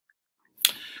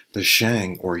The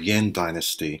Shang or Yin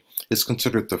dynasty is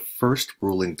considered the first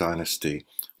ruling dynasty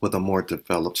with a more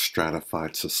developed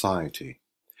stratified society.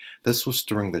 This was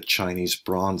during the Chinese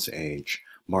Bronze Age,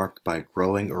 marked by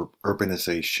growing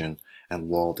urbanization and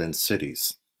walled-in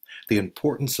cities. The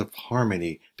importance of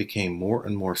harmony became more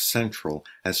and more central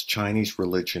as Chinese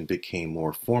religion became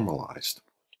more formalized.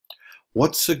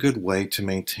 What's a good way to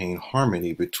maintain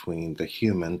harmony between the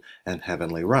human and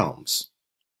heavenly realms?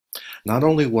 Not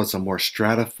only was a more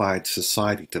stratified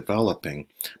society developing,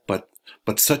 but,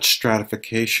 but such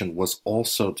stratification was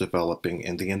also developing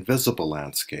in the invisible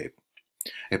landscape.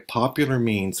 A popular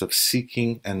means of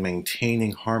seeking and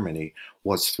maintaining harmony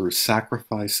was through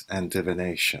sacrifice and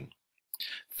divination.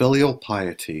 Filial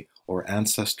piety or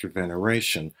ancestor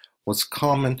veneration was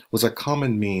a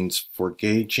common means for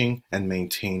gauging and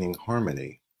maintaining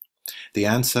harmony. The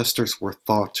ancestors were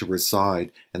thought to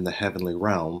reside in the heavenly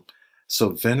realm, so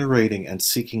venerating and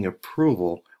seeking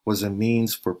approval was a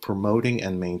means for promoting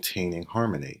and maintaining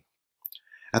harmony.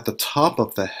 At the top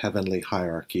of the heavenly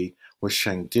hierarchy was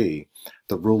Shang Di,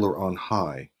 the ruler on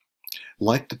high.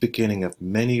 Like the beginning of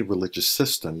many religious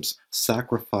systems,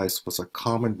 sacrifice was a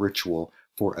common ritual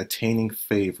for attaining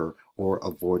favor or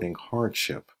avoiding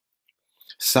hardship.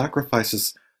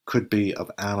 Sacrifices could be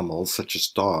of animals such as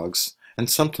dogs, and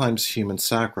sometimes human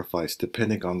sacrifice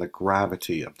depending on the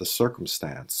gravity of the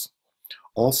circumstance.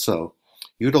 Also,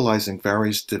 utilizing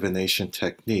various divination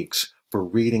techniques for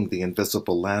reading the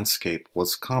invisible landscape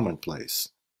was commonplace.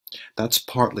 That's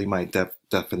partly my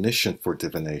definition for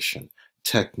divination: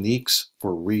 techniques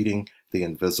for reading the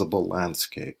invisible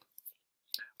landscape.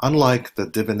 Unlike the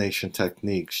divination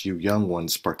techniques you young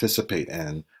ones participate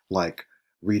in, like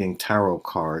reading tarot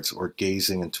cards or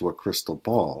gazing into a crystal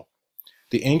ball,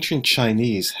 the ancient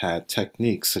Chinese had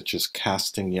techniques such as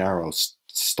casting yarrow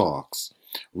stalks,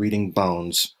 reading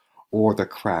bones, or the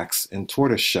cracks in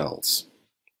tortoise shells.